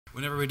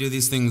Whenever we do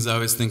these things, I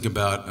always think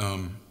about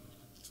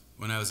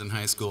when I was in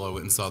high school, I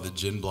went and saw the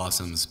Gin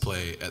Blossoms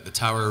play at the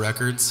Tower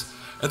Records.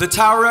 At the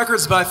Tower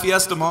Records by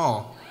Fiesta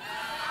Mall.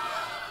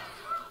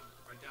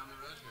 Right down the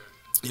road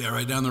here. Yeah,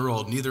 right down the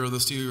road. Neither of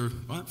those two are...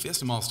 Well,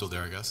 Fiesta Mall's still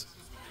there, I guess.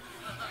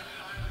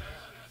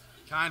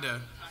 Kinda.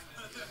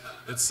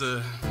 It's...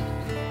 And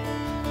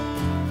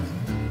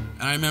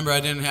I remember I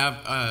didn't have...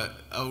 I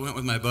went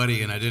with my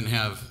buddy and I didn't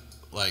have,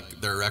 like,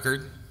 their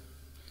record.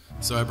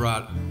 So I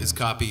brought his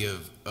copy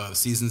of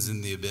Seasons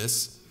in the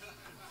Abyss.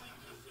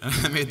 And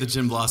I made the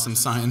Gin Blossom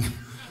sign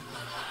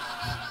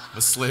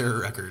a Slayer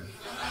record.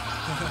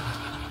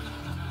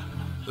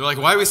 They're like,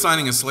 why are we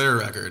signing a Slayer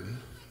record?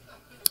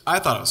 I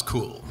thought it was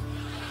cool.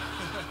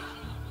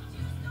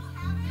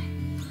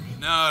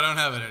 No, I don't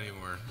have it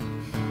anymore.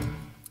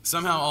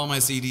 Somehow all my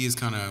CDs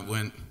kind of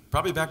went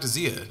probably back to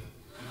Zia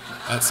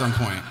at some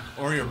point.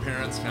 Or your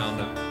parents found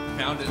it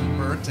and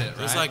burnt it,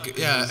 right? It's like,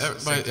 yeah,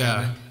 everybody,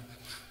 yeah.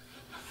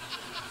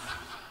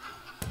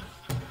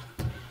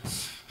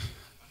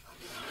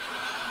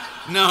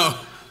 No.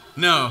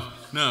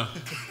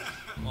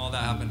 Well,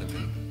 that happened to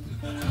me.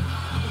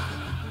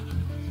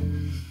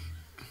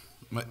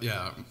 But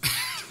yeah,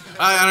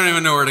 I don't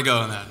even know where to go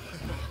on that.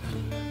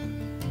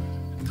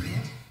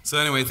 So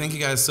anyway, thank you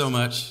guys so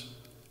much.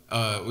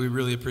 We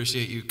really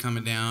appreciate you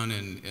coming down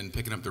and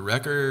picking up the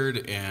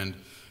record and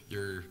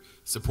your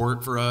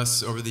support for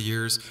us over the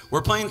years.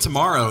 We're playing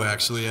tomorrow,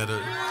 actually, in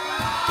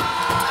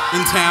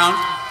town.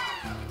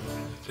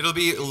 It'll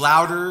be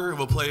louder.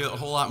 We'll play a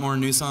whole lot more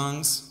new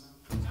songs.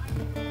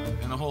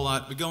 And a whole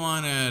lot. We go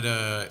on at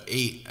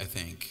 8, I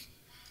think.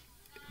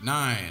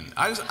 9.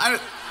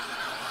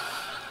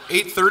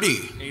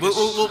 8:30.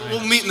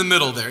 We'll meet in the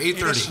middle there.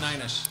 8:30.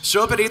 9-ish.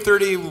 Show up at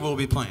 8:30. We'll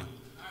be playing.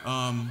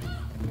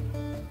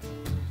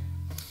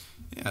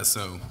 Yeah.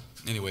 So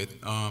anyway,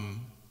 I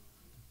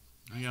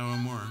got one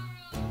more.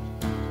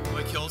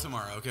 Like Kill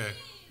tomorrow. Okay.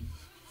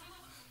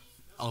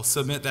 I'll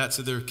submit that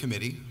to their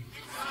committee.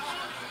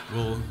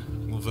 We'll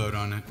vote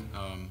on it.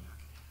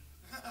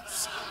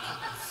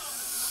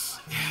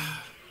 Yeah.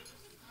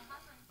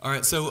 All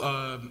right,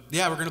 so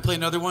yeah, we're gonna play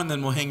another one.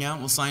 Then we'll hang out.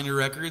 We'll sign your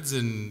records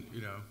and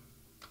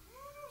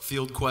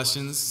field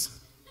questions.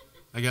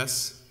 I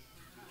guess.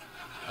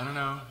 I don't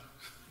know.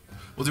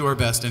 We'll do our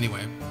best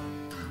anyway.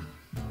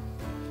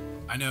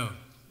 I know.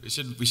 We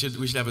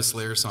should have a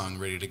Slayer song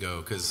ready to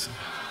go because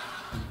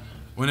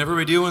whenever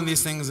we do one of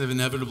these things,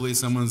 inevitably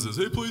someone says,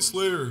 "Hey, play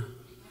Slayer."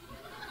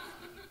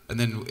 And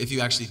then if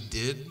you actually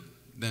did,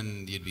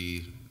 then you'd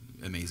be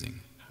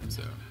amazing.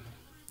 So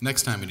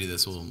next time we do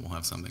this, we'll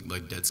have something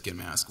like Dead Skin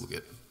Mask. We'll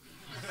get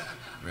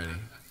ready.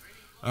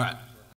 All right.